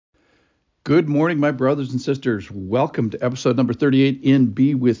Good morning, my brothers and sisters. Welcome to episode number 38 in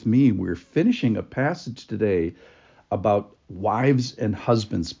Be With Me. We're finishing a passage today about wives and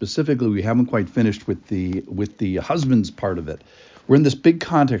husbands. Specifically, we haven't quite finished with the husbands part of it. We're in this big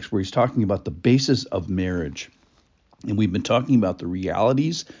context where he's talking about the basis of marriage. And we've been talking about the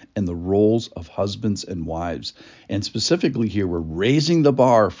realities and the roles of husbands and wives. And specifically here, we're raising the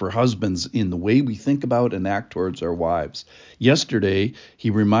bar for husbands in the way we think about and act towards our wives. Yesterday, he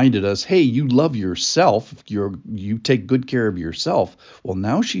reminded us, hey, you love yourself. You take good care of yourself. Well,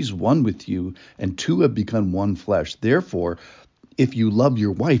 now she's one with you, and two have become one flesh. Therefore, if you love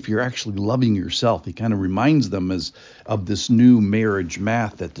your wife, you're actually loving yourself. He kind of reminds them of this new marriage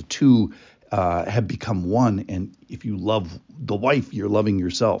math that the two have become one. And if you love the wife, you're loving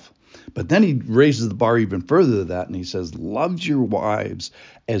yourself. But then he raises the bar even further to that, and he says, love your wives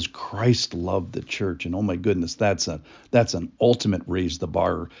as Christ loved the church. And oh my goodness, that's an ultimate raise the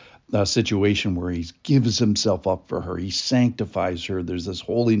bar situation where he gives himself up for her. He sanctifies her. There's this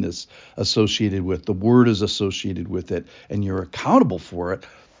holiness associated with the word is associated with it, and you're accountable for it.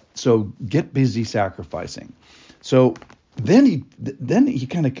 So get busy sacrificing. So then he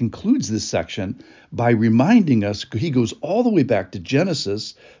kind of concludes this section by reminding us. He goes all the way back to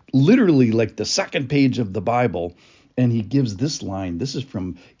Genesis, literally like the second page of the Bible, and he gives this line. This is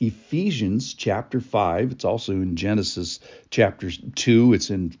from Ephesians chapter 5. It's also in Genesis chapter 2. It's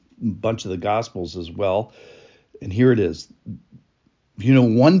in a bunch of the Gospels as well. And here it is.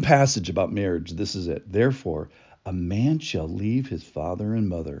 One passage about marriage. This is it. Therefore, a man shall leave his father and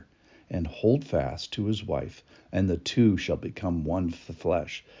mother and hold fast to his wife, and the two shall become one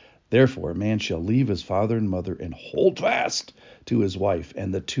flesh. Therefore, a man shall leave his father and mother and hold fast to his wife,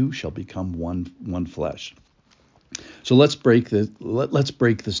 and the two shall become one flesh. So let's break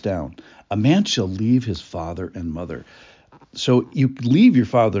this down. A man shall leave his father and mother. So you leave your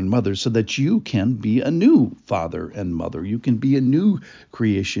father and mother so that you can be a new father and mother. You can be a new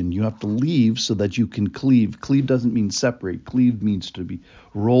creation. You have to leave so that you can cleave. Cleave doesn't mean separate. Cleave means to be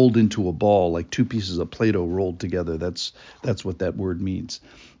rolled into a ball, like two pieces of Play-Doh rolled together. That's what that word means.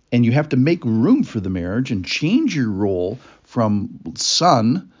 And you have to make room for the marriage and change your role from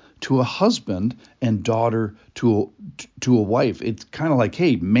son to a husband and daughter to a wife. It's kind of like,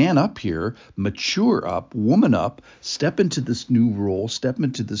 hey, man up here, mature up, woman up, step into this new role, step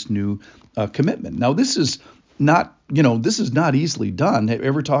into this new commitment. Now, this is not easily done.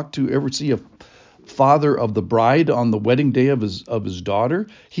 Ever see a father of the bride on the wedding day of his daughter?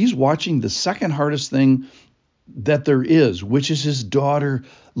 He's watching the second hardest thing that there is, which is his daughter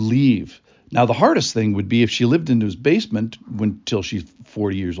leave. Now, the hardest thing would be if she lived in his basement until she's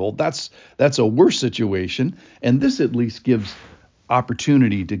 40 years old. That's a worse situation. And this at least gives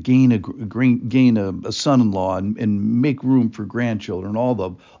opportunity to gain a son-in-law and make room for grandchildren,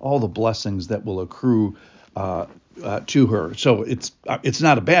 all the blessings that will accrue to her. So it's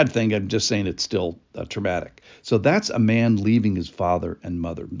not a bad thing. I'm just saying it's still traumatic. So that's a man leaving his father and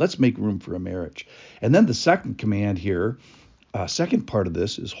mother. Let's make room for a marriage. And then the second command here, second part of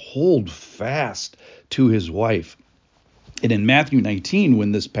this is hold fast to his wife. And in Matthew 19,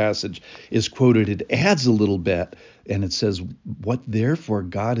 when this passage is quoted, it adds a little bit, and it says, what therefore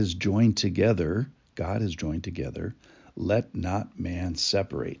God has joined together, let not man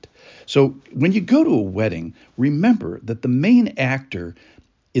separate. So when you go to a wedding, remember that the main actor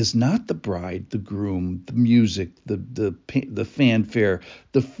is not the bride, the groom, the music, the fanfare,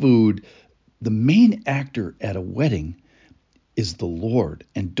 the food. The main actor at a wedding is the Lord.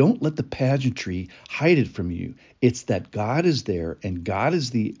 And don't let the pageantry hide it from you. It's that God is there, and God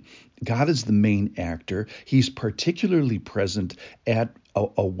is the main actor. He's particularly present at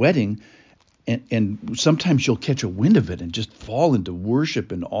a wedding, and sometimes you'll catch a wind of it and just fall into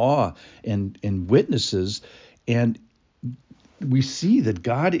worship and awe and witnesses. And we see that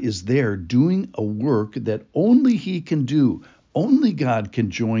God is there doing a work that only he can do. Only God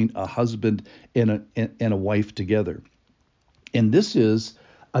can join a husband and a wife together. And this is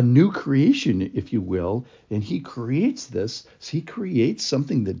a new creation, if you will, and he creates this. He creates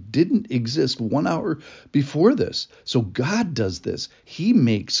something that didn't exist 1 hour before this. So God does this.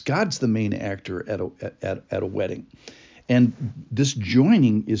 God's the main actor at a wedding. And this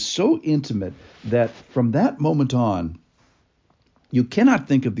joining is so intimate that from that moment on, you cannot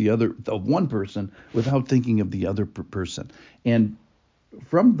think of one person without thinking of the other person. And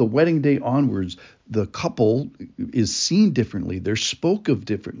from the wedding day onwards, the couple is seen differently. They're spoke of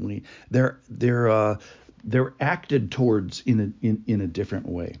differently. They're acted towards in a different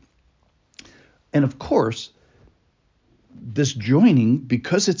way. And of course, this joining,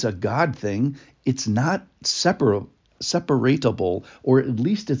 because it's a God thing, it's not separable separatable, or at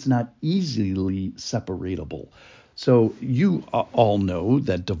least it's not easily separatable. So you all know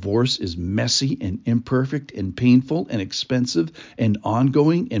that divorce is messy and imperfect and painful and expensive and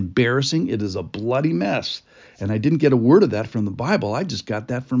ongoing, embarrassing. It is a bloody mess. And I didn't get a word of that from the Bible. I just got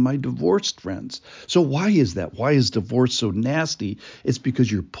that from my divorced friends. So why is that? Why is divorce so nasty? It's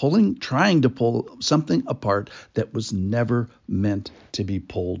because you're trying to pull something apart that was never meant to be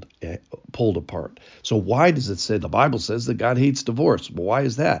pulled apart. So why does it say, the Bible says that God hates divorce? Well, why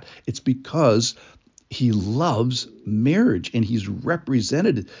is that? It's because he loves marriage and he's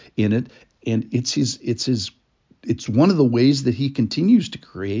represented in it, and it's one of the ways that he continues to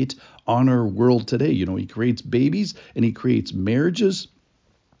create on our world today. You know, he creates babies and he creates marriages,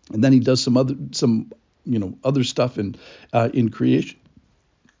 and then he does some other stuff in creation.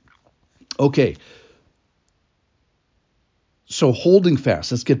 Okay. So holding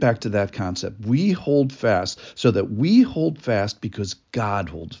fast, let's get back to that concept. We hold fast so that we hold fast because God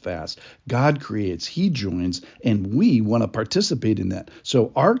holds fast. God creates, he joins, and we want to participate in that.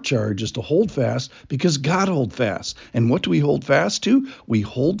 So our charge is to hold fast because God holds fast. And what do we hold fast to? We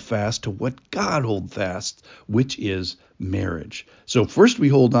hold fast to what God holds fast, which is marriage. So first we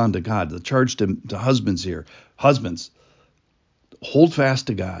hold on to God. The charge to husbands here. Husbands, hold fast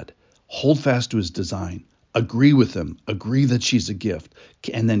to God. Hold fast to his design. Agree with him. Agree that she's a gift.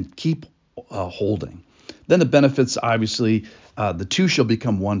 And then keep holding. Then the benefits, obviously, the two shall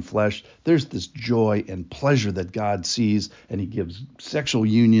become one flesh. There's this joy and pleasure that God sees, and he gives sexual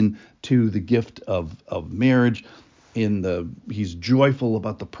union to the gift of marriage. He's joyful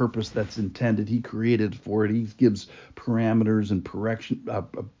about the purpose that's intended. He created for it. He gives parameters and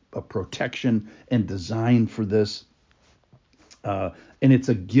protection and design for this. And it's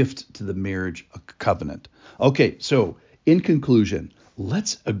a gift to the marriage covenant. Okay, so in conclusion,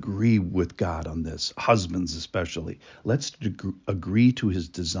 let's agree with God on this, husbands especially. Let's agree to his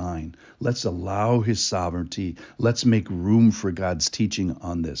design. Let's allow his sovereignty. Let's make room for God's teaching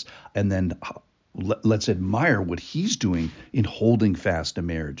on this. And then let's admire what he's doing in holding fast a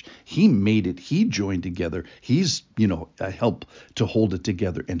marriage. He made it. He joined together. He's, a help to hold it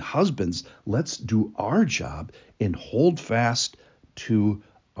together. And husbands, let's do our job and hold fast to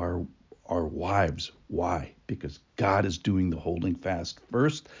our wives. Why? Because God is doing the holding fast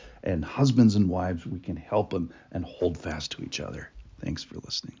first, and husbands and wives, we can help them and hold fast to each other. Thanks for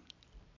listening.